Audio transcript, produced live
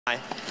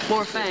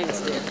More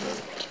fangs, dear.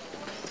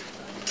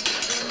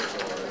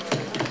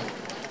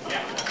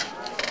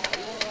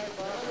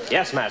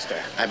 Yes,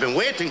 master. I've been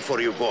waiting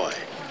for you, boy.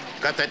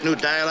 Got that new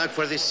dialogue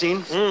for this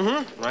scene?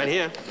 Mm-hmm. Right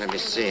here. Let me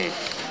see.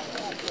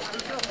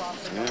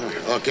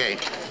 Okay.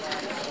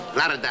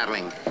 Lara,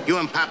 darling, you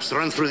and Pops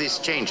run through these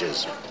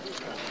changes.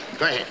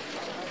 Go ahead.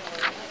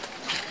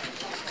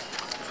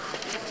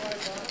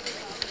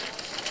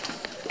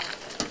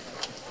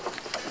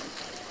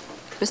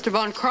 Mr.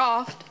 Von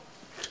Croft.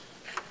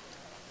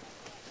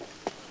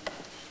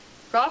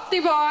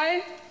 Crofty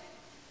boy.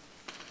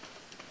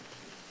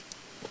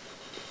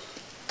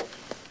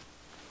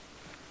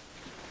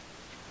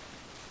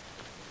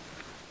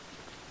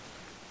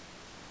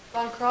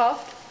 Von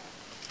Croft.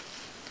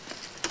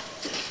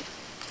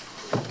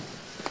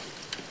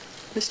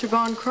 Mr.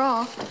 Von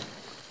Croft.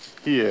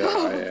 Here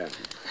I am.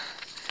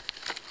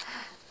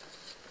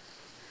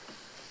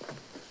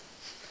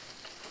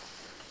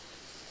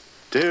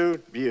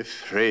 Don't be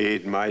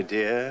afraid, my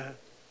dear.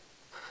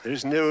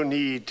 There's no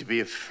need to be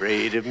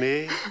afraid of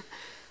me.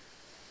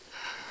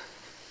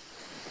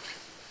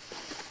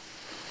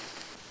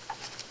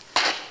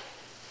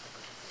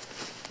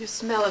 You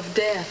smell of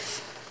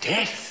death.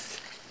 Death?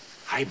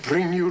 I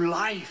bring you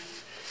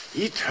life.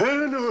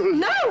 Eternal.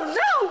 No,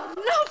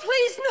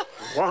 please, no.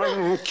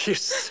 One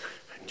kiss,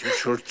 and you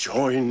shall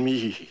join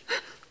me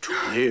to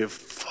live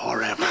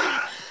forever.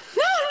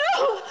 No,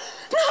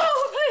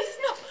 please,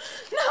 no.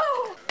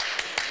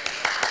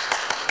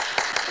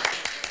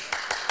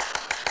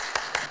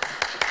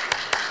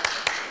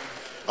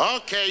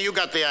 Okay, you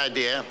got the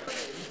idea.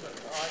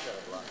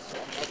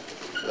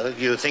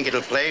 You think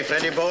it'll play,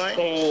 Freddy boy?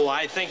 Oh,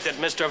 I think that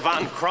Mr.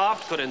 Von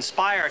Croft could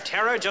inspire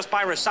terror just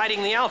by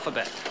reciting the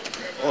alphabet.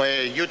 Oh,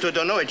 you two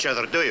don't know each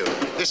other, do you?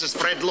 This is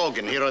Fred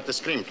Logan. He wrote the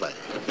screenplay.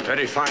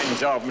 Very fine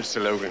job, Mr.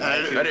 Logan.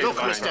 Look,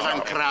 Mr.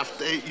 Von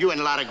Croft, you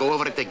and Lara go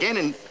over it again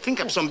and think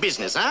up some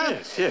business, huh?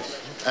 Yes.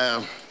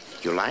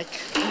 You like?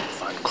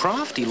 Von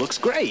Croft? He looks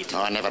great.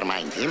 Oh, never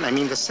mind him. I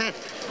mean the set.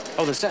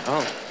 Oh, the set?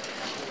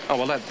 Oh,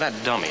 well, that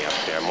dummy up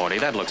there, Morty,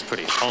 that looks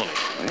pretty phony.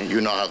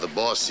 You know how the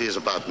boss is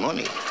about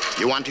money.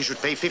 You want he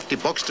should pay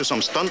 $50 to some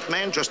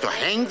stuntman just to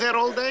hang there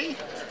all day?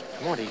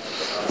 Morty,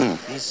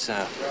 these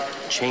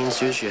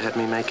changes you had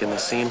me make in the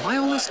scene, why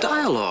all this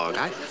dialogue?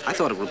 I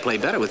thought it would play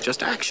better with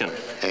just action.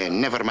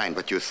 Never mind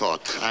what you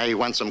thought. I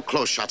want some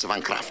close shots of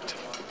Von Croft.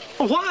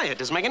 Well, why? It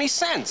doesn't make any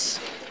sense.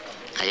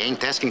 I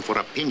ain't asking for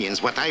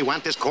opinions. What I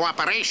want is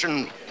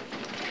cooperation.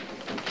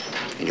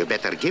 And you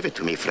better give it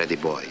to me, Freddy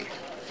boy,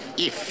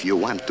 if you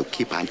want to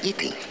keep on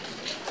eating.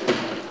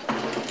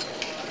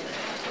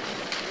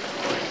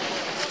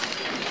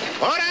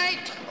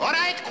 All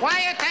right,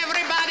 quiet,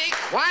 everybody,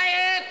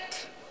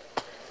 quiet.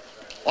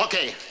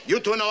 Okay, you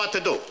two know what to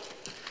do.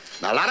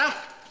 Now, Lara,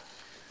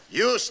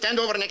 you stand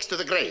over next to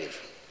the grave.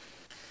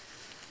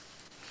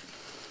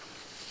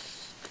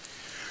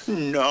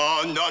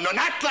 No,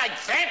 not like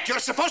that. You're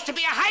supposed to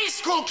be a high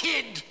school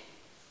kid.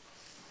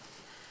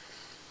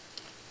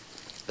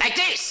 Like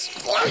this.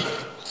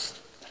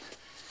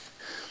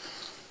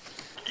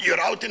 You're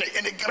out in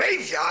a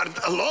graveyard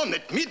alone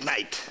at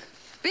midnight.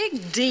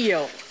 Big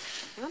deal.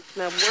 What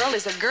in the world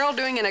is a girl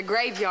doing in a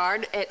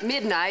graveyard at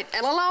midnight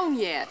and alone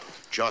yet?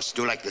 Just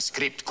do like the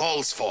script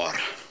calls for.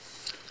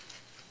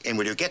 And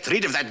will you get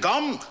rid of that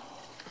gum?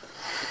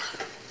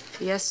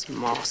 Yes,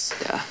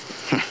 master.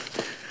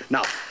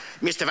 Now,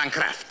 Mr. Von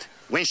Croft,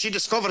 when she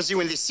discovers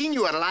you in the scene,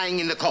 you are lying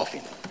in the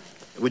coffin.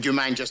 Would you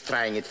mind just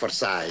trying it for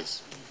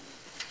size?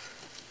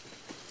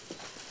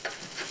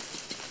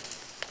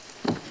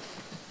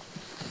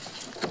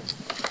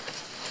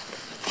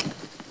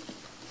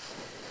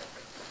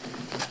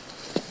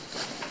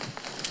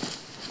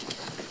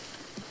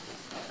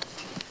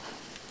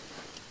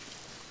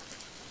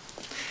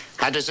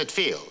 How does it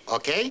feel,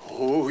 okay?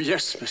 Oh,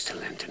 yes, Mr.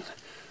 Linton.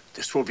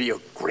 This will be a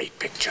great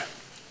picture.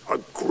 A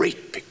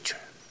great picture.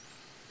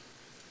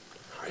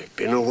 I've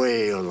been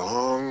away a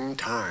long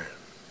time.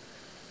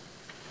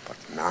 But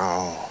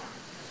now,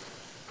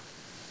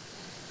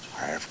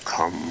 I have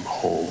come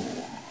home.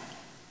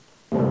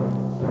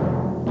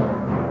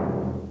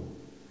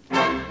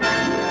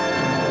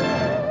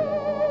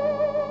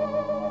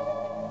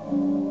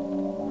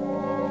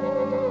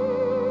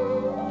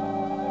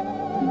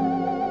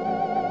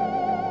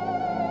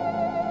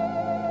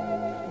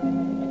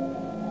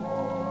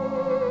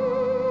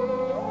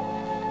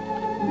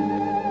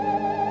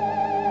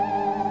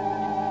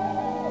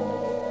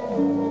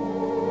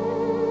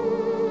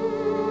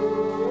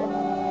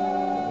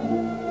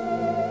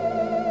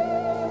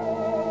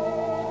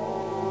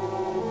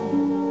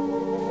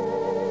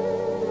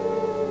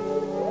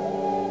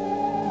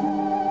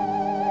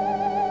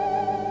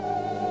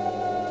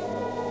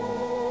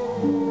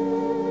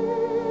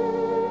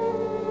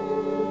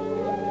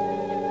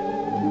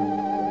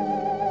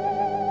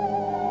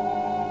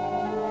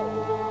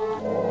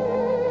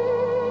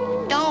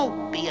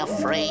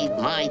 Afraid,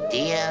 my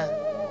dear.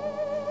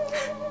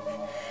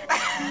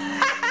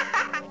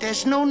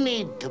 There's no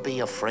need to be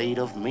afraid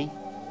of me.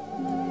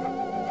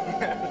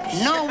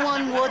 No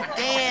one would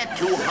dare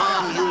to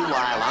harm you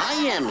while I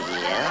am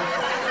here.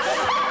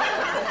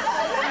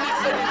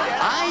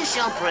 I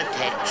shall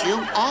protect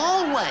you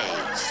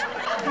always.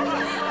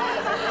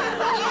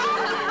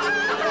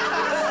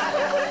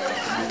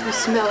 The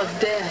smell of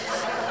death.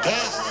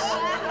 Death?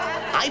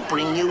 I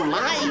bring you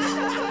life.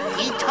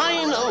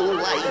 Eternal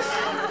life.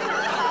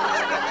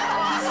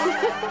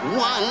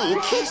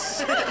 One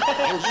kiss,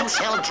 and you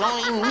shall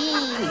join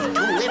me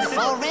to live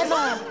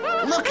forever.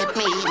 Look at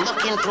me,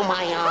 look into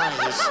my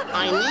eyes.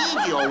 I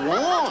need your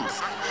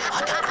warmth.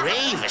 But the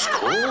grave is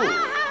cool,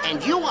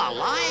 and you are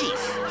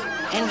life,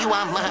 and you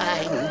are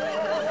mine,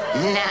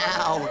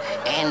 now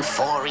and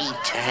for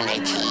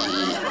eternity.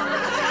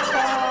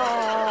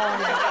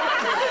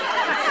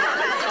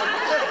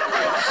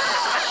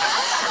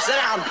 Sit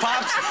down,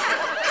 Pops.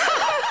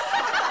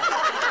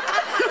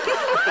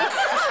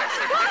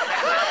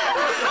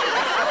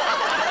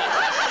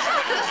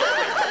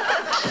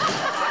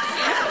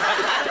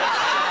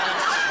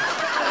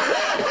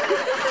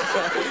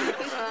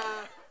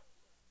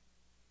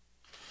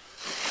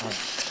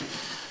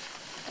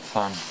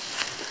 Von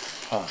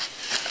Croft.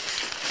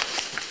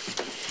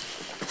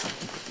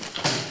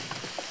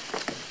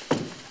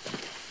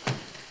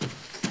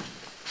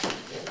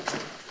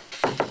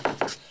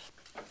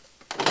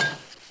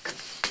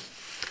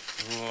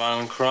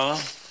 Von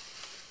Croft?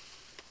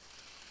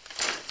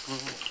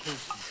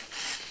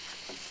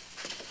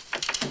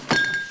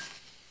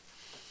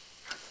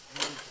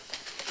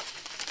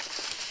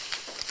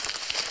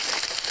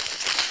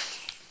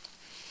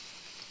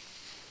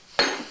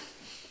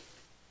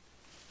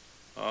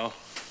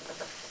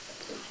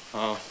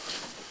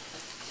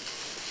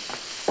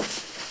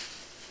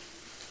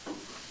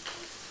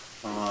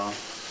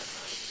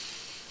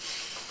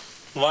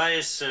 Why are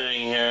you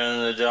sitting here in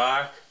the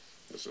dark?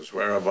 This is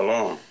where I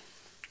belong.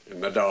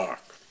 In the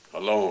dark,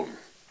 alone.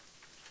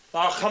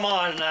 Oh, come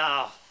on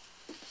now.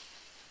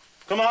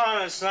 Come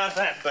on, it's not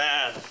that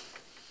bad.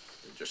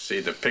 Did you see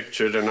the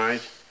picture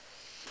tonight?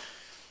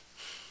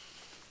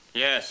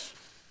 Yes.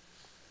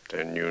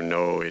 Then you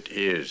know it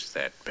is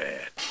that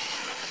bad.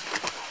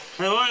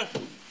 Now,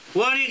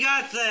 what do you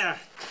got there?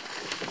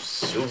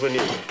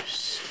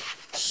 Souvenirs.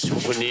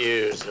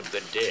 Souvenirs of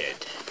the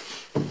dead.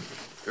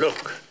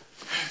 Look.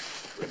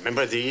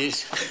 Remember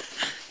these?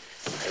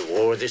 I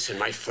wore this in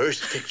my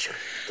first picture,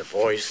 The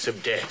Voice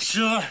of Death.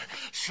 Sure,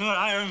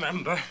 I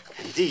remember.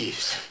 And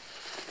these,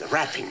 the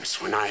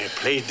wrappings when I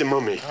played the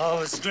mummy. Oh,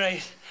 it was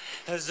great.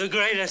 It was the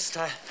greatest.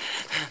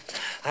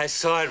 I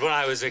saw it when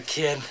I was a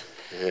kid.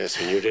 Yes,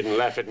 and you didn't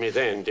laugh at me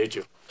then, did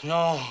you?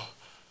 No,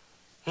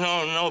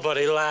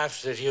 nobody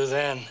laughed at you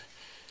then.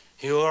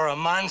 You were a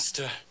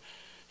monster.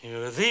 You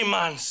were the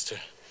monster.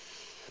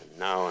 And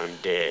now I'm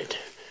dead.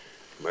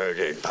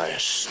 Murdered by a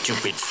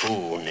stupid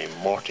fool named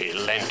Morty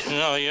Lenton.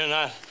 No, you're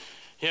not.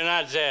 You're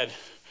not dead.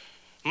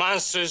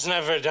 Monsters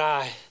never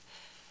die.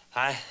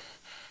 I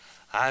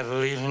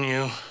believe in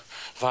you,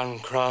 Von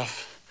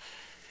Croft.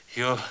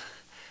 You'll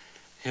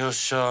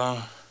show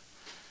 'em.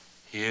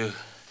 You.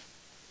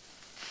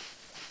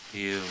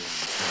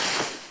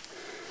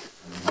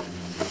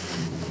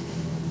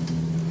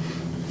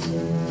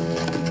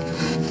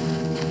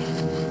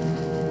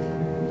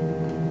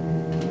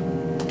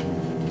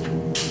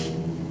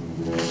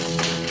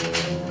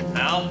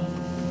 Al?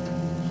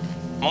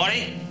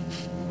 Morty?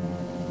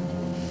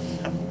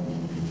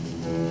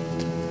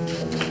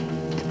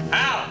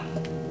 Al?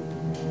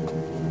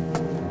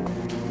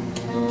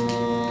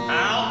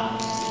 Al?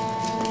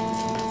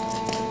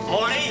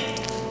 Morty?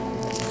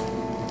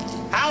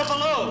 Al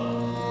below?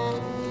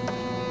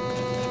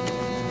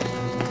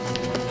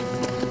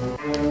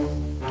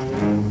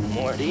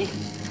 Morty?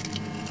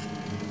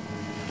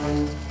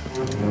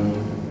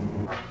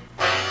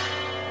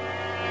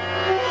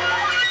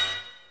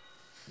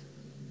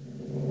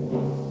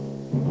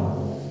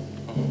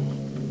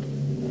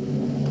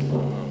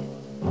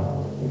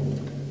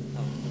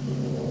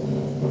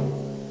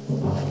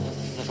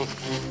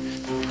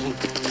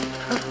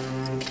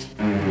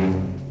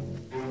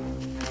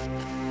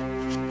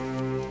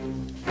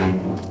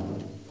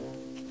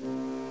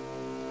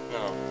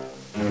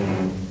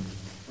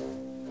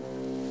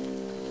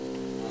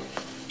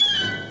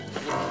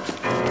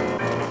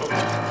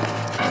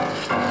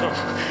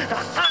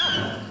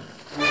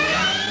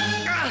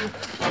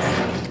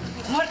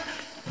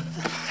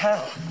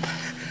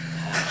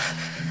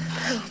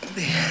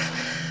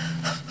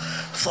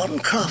 Von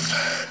Croft.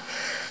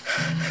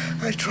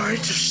 I tried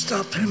to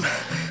stop him.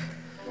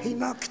 He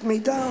knocked me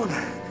down.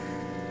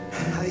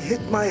 I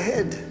hit my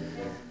head.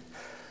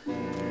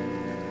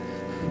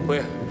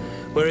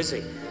 Where is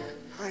he?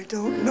 I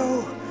don't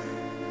know.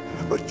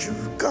 But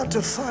you've got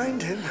to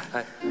find him.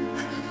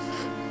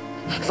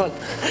 Von.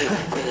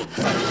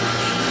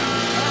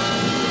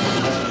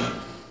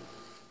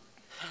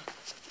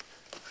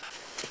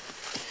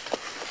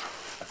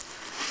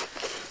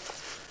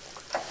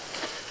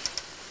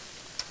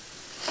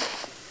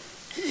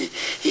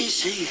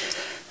 Easy.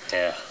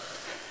 Yeah.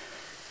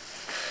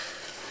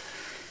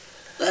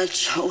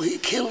 That's how he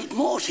killed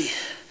Morty.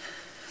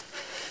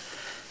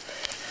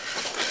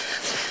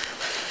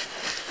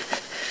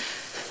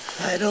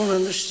 I don't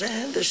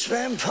understand this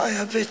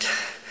vampire bit.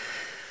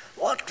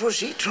 What was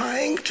he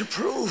trying to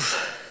prove?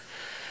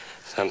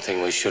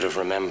 Something we should have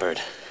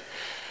remembered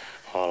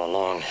all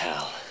along,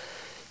 Hal.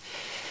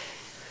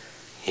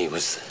 He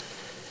was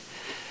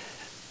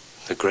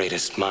the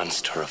greatest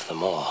monster of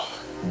them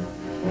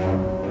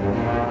all.